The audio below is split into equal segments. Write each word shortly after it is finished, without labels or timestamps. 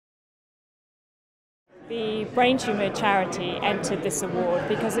The Brain Tumour charity entered this award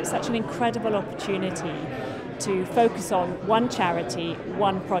because it's such an incredible opportunity to focus on one charity,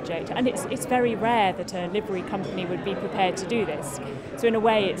 one project, and it's very rare that a livery company would be prepared to do this. So in a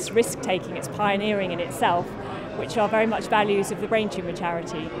way it's risk-taking, it's pioneering in itself, which are very much values of the Brain Tumour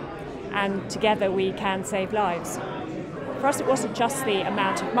charity, and together we can save lives. For us it wasn't just the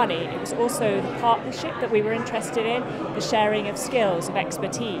amount of money, it was also the partnership that we were interested in, the sharing of skills, of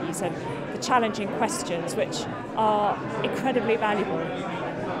expertise, and the challenging questions which are incredibly valuable.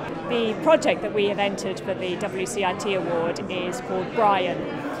 The project that we have entered for the WCIT award is called Brian.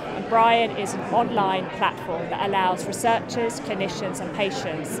 And Brian is an online platform that allows researchers, clinicians and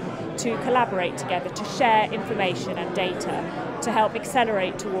patients to collaborate together to share information and data to help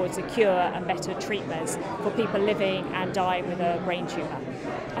accelerate towards a cure and better treatments for people living and dying with a brain tumour.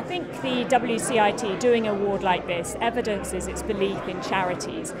 I think the WCIT doing an award like this evidences its belief in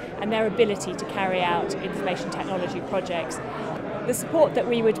charities and their ability to carry out information technology projects. The support that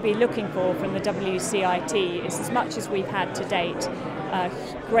we would be looking for from the WCIT is as much as we've had to date.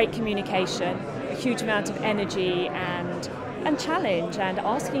 Great communication, a huge amount of energy and challenge, and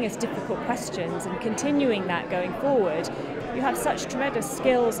asking us difficult questions and continuing that going forward. You have such tremendous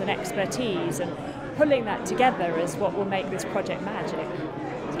skills and expertise, and pulling that together is what will make this project magic.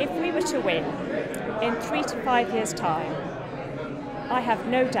 If we were to win, in 3 to 5 years' time, I have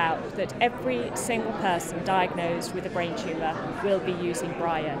no doubt that every single person diagnosed with a brain tumour will be using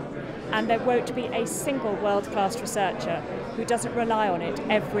Brian, and there won't be a single world-class researcher who doesn't rely on it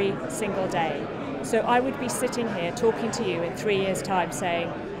every single day. So I would be sitting here talking to you in 3 years' time saying,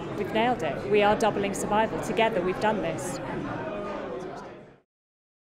 we've nailed it, we are doubling survival, together we've done this.